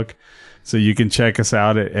Facebook. So you can check us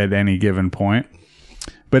out at any given point.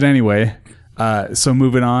 But anyway, so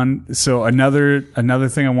moving on. So another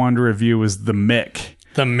thing I wanted to review was the Mick.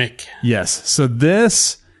 The Mick. Yes. So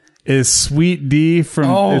this is Sweet D from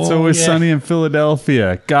It's Always Sunny in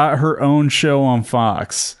Philadelphia. Got her own show on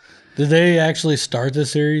Fox. Did they actually start the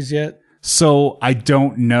series yet? So I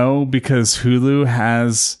don't know because Hulu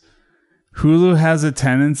has a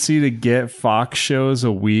tendency to get Fox shows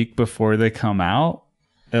a week before they come out.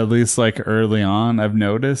 At least like early on, I've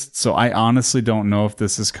noticed. So I honestly don't know if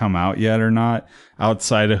this has come out yet or not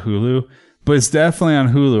outside of Hulu. But it's definitely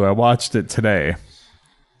on Hulu. I watched it today.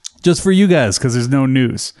 Just for you guys, because there's no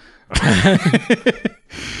news.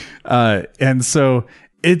 And so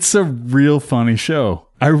it's a real funny show.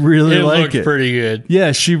 I really like it. It looks pretty good.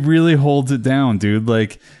 Yeah, she really holds it down, dude.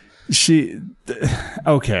 Like,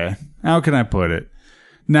 okay, how can I put it?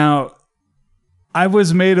 Now, I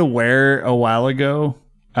was made aware a while ago,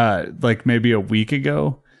 like maybe a week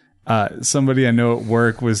ago, somebody I know at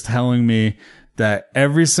work was telling me that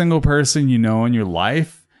every single person you know in your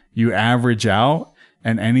life, you average out,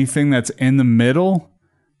 and anything that's in the middle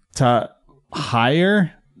to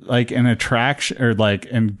higher, like in attraction or like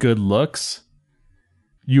in good looks,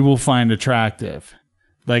 you will find attractive.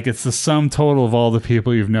 Like it's the sum total of all the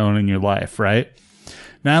people you've known in your life, right?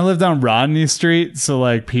 Now I lived on Rodney Street, so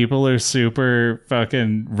like people are super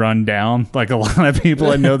fucking run down. Like a lot of people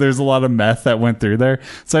I know, there's a lot of meth that went through there.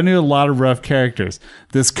 So I knew a lot of rough characters.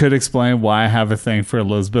 This could explain why I have a thing for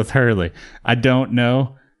Elizabeth Hurley. I don't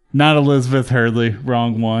know. Not Elizabeth Hurley,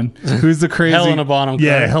 wrong one. Who's the crazy Helena Bonham Carter.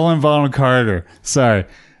 Yeah, Helen Bonham Carter. Sorry.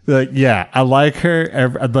 Like, yeah, I like her.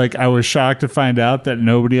 Like, I was shocked to find out that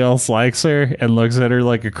nobody else likes her and looks at her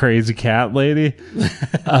like a crazy cat lady.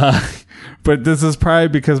 But this is probably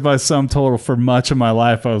because by sum total, for much of my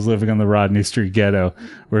life, I was living in the Rodney Street ghetto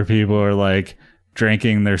where people are like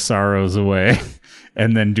drinking their sorrows away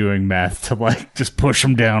and then doing meth to like just push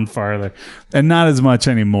them down farther. And not as much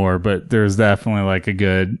anymore, but there's definitely like a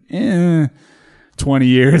good 20 20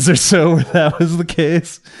 years or so where that was the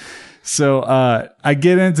case. So I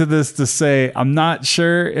get into this to say I'm not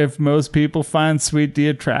sure if most people find Sweet D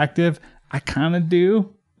attractive. I kind of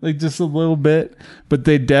do, like just a little bit, but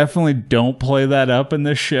they definitely don't play that up in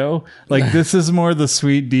this show. Like this is more the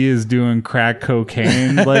Sweet D is doing crack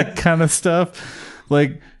cocaine like kind of stuff.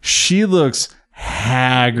 Like she looks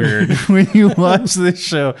haggard when you watch this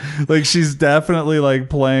show. Like she's definitely like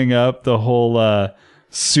playing up the whole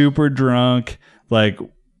super drunk, like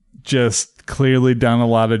just clearly done a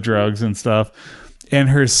lot of drugs and stuff. And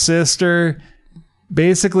her sister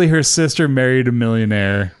married a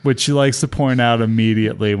millionaire, which she likes to point out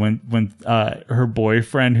immediately when her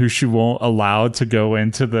boyfriend, who she won't allow to go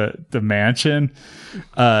into the mansion,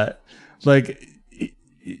 like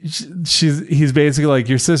he's basically like,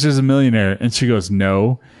 your sister's a millionaire, and she goes,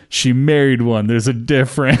 no, she married one, there's a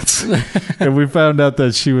difference. And we found out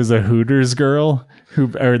that she was a Hooters girl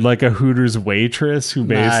or like a Hooters waitress who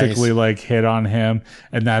basically like hit on him,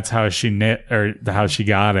 and that's how she how she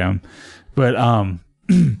got him. But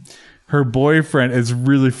her boyfriend is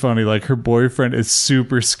really funny. Like her boyfriend is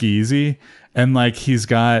super skeezy, and like he's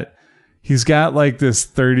got like this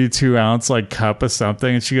 32 ounce like cup of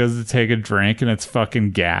something, and she goes to take a drink and it's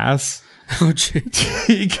fucking gas. Oh, gee.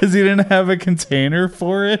 Because he didn't have a container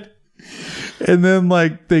for it. And then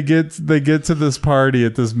like they get to this party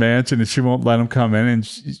at this mansion, and she won't let him come in,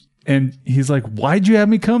 and he's like, why'd you have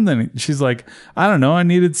me come then? She's like, I don't know, I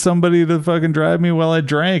needed somebody to fucking drive me while I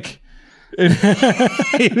drank. And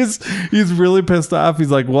he's really pissed off.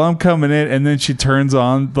 He's like, well, I'm coming in. And then she turns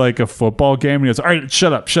on like a football game, and he goes, all right,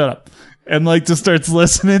 shut up, and like just starts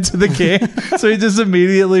listening to the game. So he just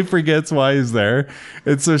immediately forgets why he's there.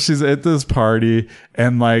 And so she's at this party,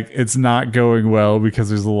 and like it's not going well because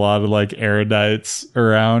there's a lot of like erudites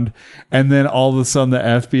around. And then all of a sudden the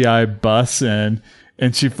FBI busts in,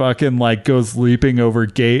 and she fucking like goes leaping over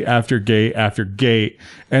gate after gate after gate.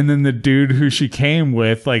 And then the dude who she came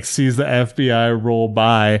with like sees the FBI roll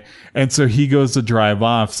by, and so he goes to drive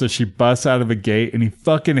off. So she busts out of a gate, and he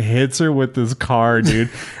fucking hits her with this car, dude,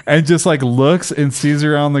 and just like looks and sees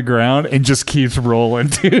her on the ground and just keeps rolling,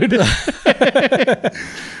 dude.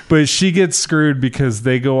 But she gets screwed because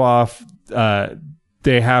they go off,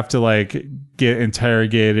 they have to like get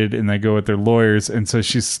interrogated, and they go with their lawyers, and so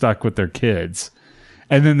she's stuck with their kids.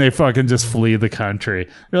 And then they fucking just flee the country.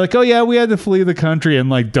 They're like, oh yeah, we had to flee the country, and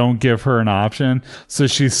like don't give her an option. So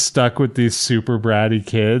she's stuck with these super bratty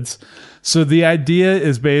kids. So the idea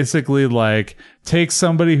is basically like, take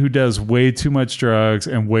somebody who does way too much drugs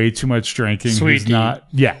and way too much drinking. Sweet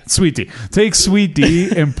D. Sweet D. Take Sweet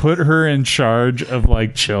D and put her in charge of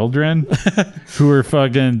like children who are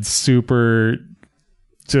fucking super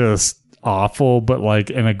just awful, but like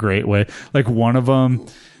in a great way. Like one of them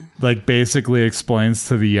like basically explains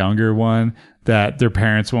to the younger one that their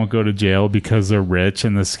parents won't go to jail because they're rich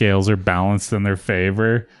and the scales are balanced in their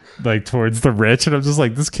favor, like towards the rich. And I'm just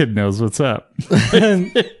like, this kid knows what's up.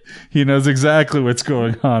 He knows exactly what's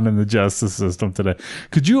going on in the justice system today.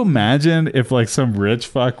 Could you imagine if like some rich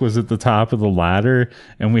fuck was at the top of the ladder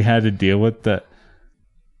and we had to deal with that?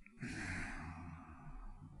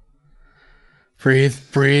 Breathe.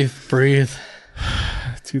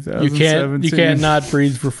 2017. You can't not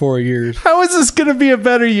breathe for 4 years. How is this going to be a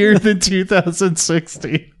better year than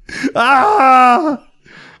 2016?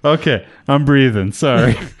 Okay, I'm breathing.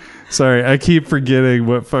 Sorry, I keep forgetting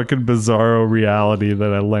what fucking bizarro reality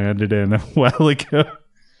that I landed in a while ago.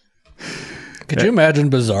 Could you imagine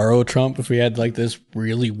Bizarro Trump if we had like this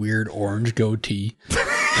really weird orange goatee?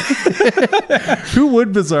 Who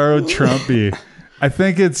would Bizarro Trump be? I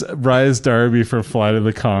think it's Rise Darby for Flight of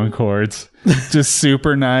the Conchords. Just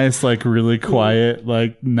super nice, like really quiet,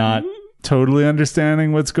 like not totally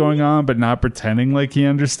understanding what's going on, but not pretending like he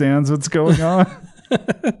understands what's going on.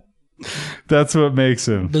 That's what makes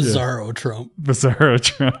him Bizarro Trump. Bizarro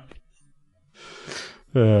Trump.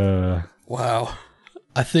 Wow.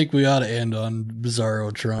 I think we ought to end on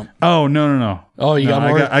Bizarro Trump. Oh, no. Oh, you got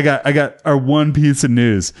more? I got our one piece of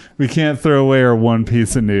news. We can't throw away our one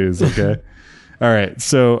piece of news, okay? All right.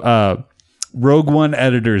 So, Rogue One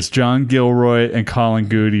editors John Gilroy and Colin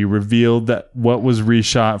Goody revealed that what was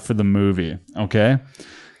reshot for the movie, okay?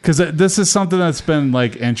 Because this is something that's been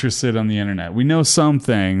like interested on the internet. We know some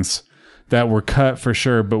things that were cut for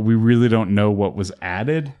sure, but we really don't know what was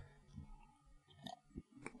added.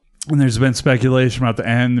 And there's been speculation about the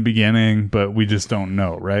end, the beginning, but we just don't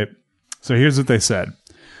know, right? So here's what they said.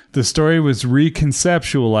 The story was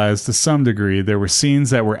reconceptualized to some degree. There were scenes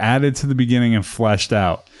that were added to the beginning and fleshed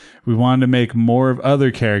out. We wanted to make more of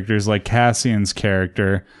other characters like Cassian's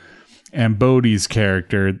character and Bodhi's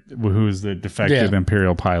character, who is the defective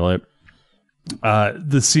Imperial pilot.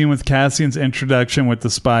 The scene with Cassian's introduction with the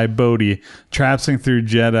spy Bodhi traipsing through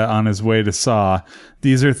Jeddah on his way to Saw.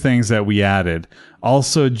 These are things that we added.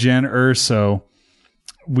 Also, Jen Erso,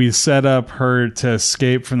 we set up her to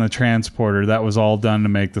escape from the transporter. That was all done to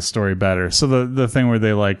make the story better. So the thing where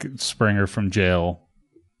they like spring her from jail,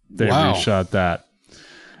 they reshot that.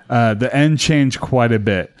 The end changed quite a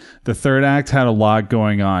bit. The third act had a lot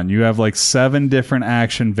going on. You have like 7 different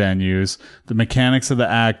action venues. The mechanics of the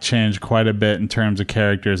act changed quite a bit in terms of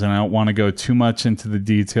characters, and I don't want to go too much into the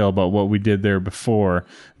detail about what we did there before,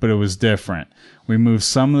 but it was different. We moved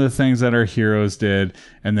some of the things that our heroes did,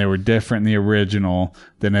 and they were different in the original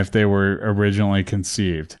than if they were originally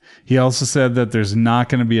conceived. He also said that there's not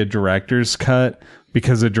going to be a director's cut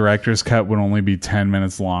because a director's cut would only be 10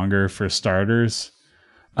 minutes longer for starters.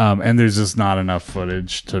 And there's just not enough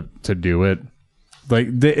footage to do it. Like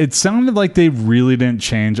it sounded like they really didn't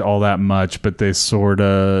change all that much, but they sort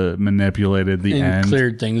of manipulated the end,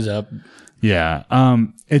 cleared things up. Yeah.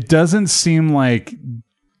 It doesn't seem like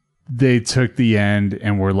they took the end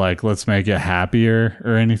and were like, let's make it happier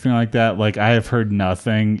or anything like that. Like I have heard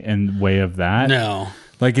nothing in way of that. No.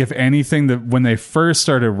 Like if anything, that when they first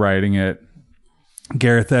started writing it,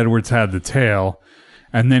 Gareth Edwards had the tale.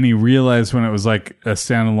 And then he realized when it was like a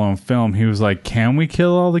standalone film, he was like, can we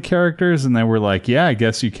kill all the characters? And they were like, yeah, I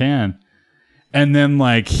guess you can. And then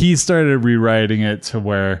like he started rewriting it to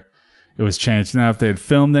where it was changed. Now, if they had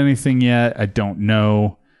filmed anything yet, I don't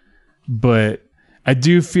know. But I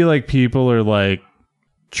do feel like people are like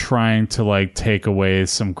trying to like take away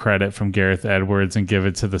some credit from Gareth Edwards and give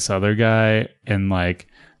it to this other guy and like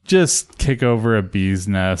just kick over a bee's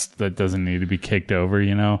nest that doesn't need to be kicked over,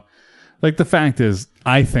 you know? Like, the fact is,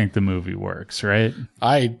 I think the movie works, right?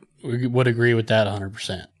 I would agree with that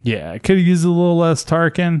 100%. Yeah, I could have used a little less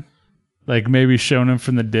Tarkin. Like, maybe shown him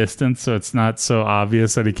from the distance so it's not so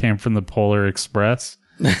obvious that he came from the Polar Express.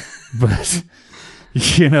 But,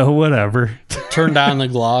 you know, whatever. Turn down the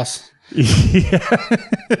gloss. Yeah.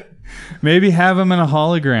 Maybe have him in a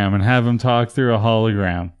hologram and have him talk through a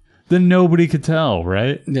hologram. Then nobody could tell,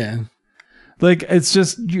 right? Yeah. Like, it's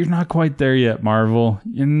just, you're not quite there yet, Marvel.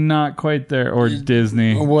 You're not quite there. Or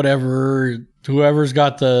Disney. Or whatever. Whoever's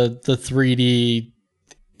got the 3D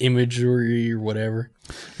imagery or whatever.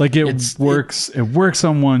 Like, it works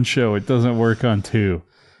on one show. It doesn't work on 2.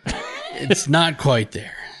 It's not quite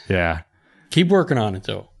there. Yeah. Keep working on it,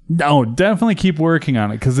 though. No, definitely keep working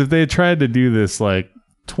on it. Because if they had tried to do this, like,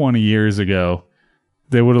 20 years ago,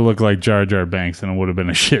 they would have looked like Jar Jar Banks and it would have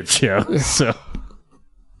been a shit show. So...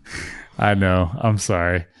 I know. I'm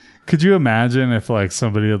sorry. Could you imagine if like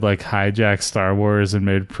somebody had like hijacked Star Wars and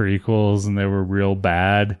made prequels and they were real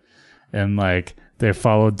bad and like they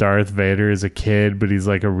followed Darth Vader as a kid, but he's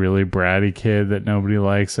like a really bratty kid that nobody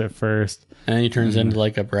likes at first. And then he turns into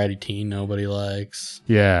like a bratty teen nobody likes.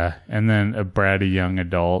 Yeah. And then a bratty young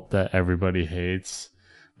adult that everybody hates.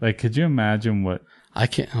 Like, could you imagine what... I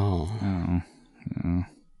can't... Oh. All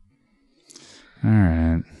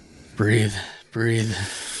right. Breathe.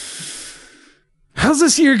 How's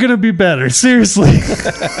this year going to be better? Seriously.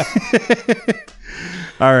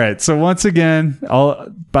 All right. So once again,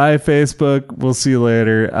 bye Facebook. We'll see you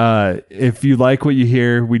later. If you like what you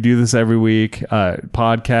hear, we do this every week.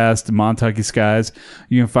 Podcast, Montucky Skies.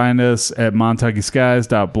 You can find us at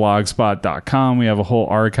montuckyskies.blogspot.com. We have a whole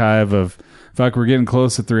archive of... In fact, we're getting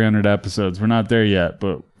close to 300 episodes. We're not there yet,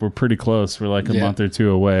 but we're pretty close. We're like a month or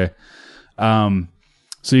two away.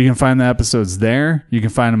 So you can find the episodes there. You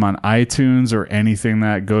can find them on iTunes or anything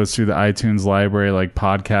that goes through the iTunes library, like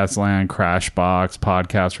Podcast Land, Crashbox,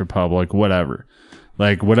 Podcast Republic, whatever.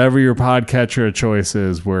 Like whatever your podcatcher of choice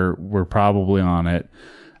is, we're probably on it.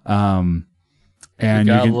 And you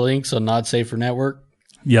got links on Not Safe for Network.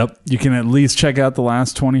 Yep. You can at least check out the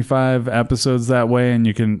last 25 episodes that way. And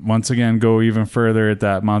you can, once again, go even further at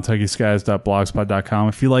that montuckyskies.blogspot.com.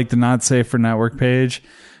 If you like the Not Safe for Network page,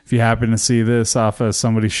 if you happen to see this off of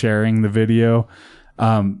somebody sharing the video,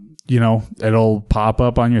 you know, it'll pop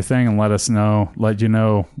up on your thing and let you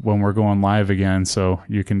know when we're going live again. So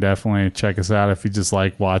you can definitely check us out if you just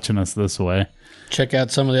like watching us this way. Check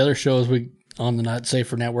out some of the other shows on the Not Safe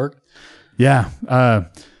for Network. Yeah.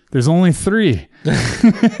 There's only 3.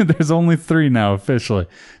 There's only 3 now officially.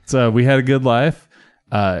 So We Had a Good Life,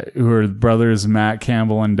 who are brothers Matt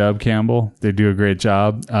Campbell and Dub Campbell. They do a great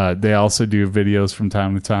job. They also do videos from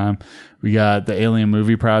time to time. We got the Alien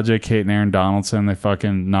Movie Project, Kate and Aaron Donaldson. They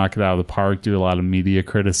fucking knock it out of the park, do a lot of media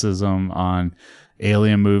criticism on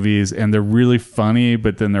alien movies, and they're really funny,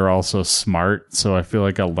 but then they're also smart. So I feel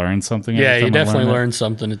like I learned something. Yeah, every you time I definitely learn it. learned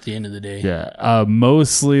something at the end of the day. Yeah.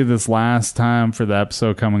 Mostly this last time for the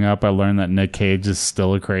episode coming up, I learned that Nick Cage is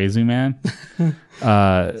still a crazy man.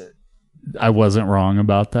 I wasn't wrong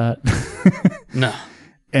about that. No.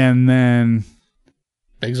 And then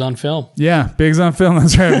Biggs on film. yeah, Biggs on film.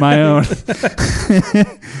 That's right, my own.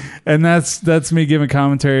 And that's me giving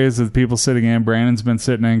commentaries with people sitting in. Brandon's been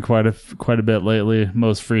sitting in quite a bit lately,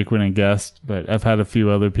 most frequent and guest, but I've had a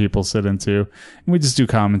few other people sit in too. And we just do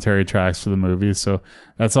commentary tracks for the movies. So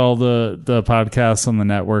that's all the podcasts on the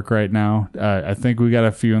network right now. I think we got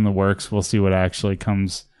a few in the works. We'll see what actually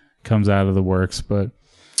comes out of the works, but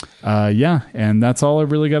yeah, and that's all I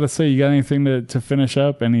really got to say. You got anything to finish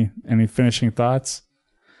up? Any finishing thoughts?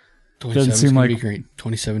 2017 seem is going like- to be great.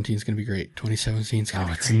 2017 is going to be great. 2017 is going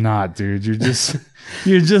to be It's great. not, dude.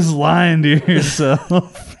 You're just lying to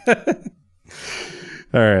yourself.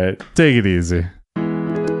 All right, take it easy.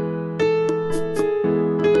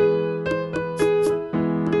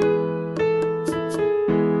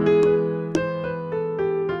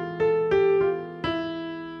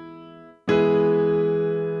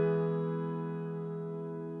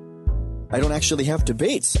 I don't actually have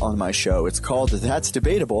debates on my show. It's called That's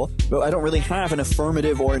Debatable, but I don't really have an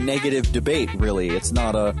affirmative or negative debate, really. It's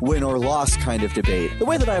not a win or loss kind of debate. The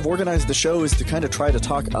way that I've organized the show is to kind of try to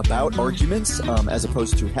talk about arguments, as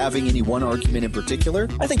opposed to having any one argument in particular.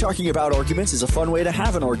 I think talking about arguments is a fun way to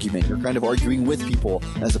have an argument. You're kind of arguing with people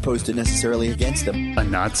as opposed to necessarily against them. A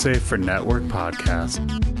Not Safe for Network podcast.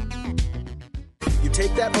 You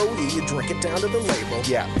take that OE, you drink it down to the label.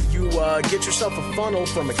 Yeah. You get yourself a funnel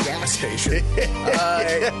from a gas station.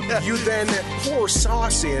 You then pour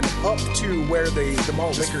sauce in up to where the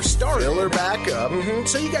malt liquor started. Fill her back up.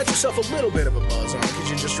 So you got yourself a little bit of a buzz on because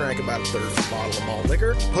you just drank about a third of a bottle of malt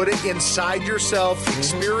liquor. Put it inside yourself.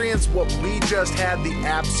 Experience what we just had the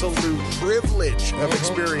absolute privilege of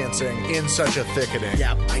experiencing in such a thickening.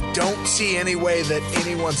 Yeah. I don't see any way that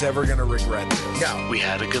anyone's ever going to regret this. No. We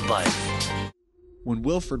had a good life. When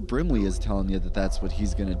Wilford Brimley is telling you that that's what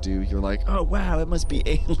he's gonna do, you're like, oh wow, it must be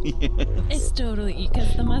aliens. It's totally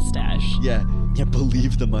because the mustache. Yeah,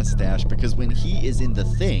 believe the mustache, because when he is in the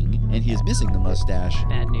thing and he is missing the mustache,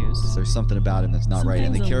 Bad news. there's something about him that's not right,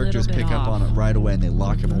 and the Something's a characters little bit pick up off. on it right away and they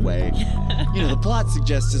lock him away. You know, the plot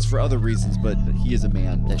suggests it's for other reasons, but he is a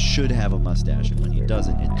man that should have a mustache, and when he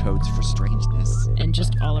doesn't, it codes for strangeness. And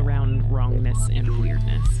just all around wrongness and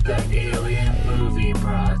weirdness. The Alien Movie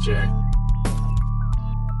Project.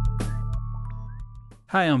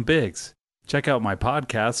 Hi, I'm Biggs. Check out my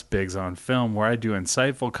podcast, Biggs on Film, where I do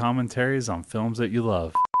insightful commentaries on films that you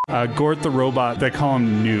love. Gort the robot, they call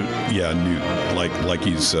him Newt. Yeah, Newt, like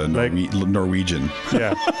he's Like- Norwegian.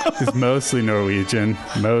 Yeah, he's mostly Norwegian,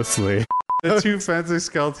 mostly. The two fencing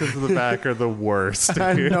skeletons in the back are the worst.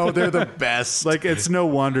 I dude. know, they're the best. Like, it's no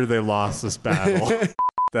wonder they lost this battle.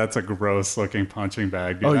 That's a gross looking punching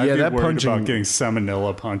bag, dude. Oh, I'd yeah, be that worried punching- about getting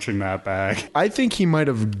salmonella punching that bag. I think he might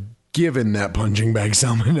have given that punching bag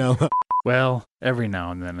salmonella. Well, every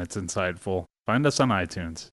now and then it's insightful. Find us on iTunes.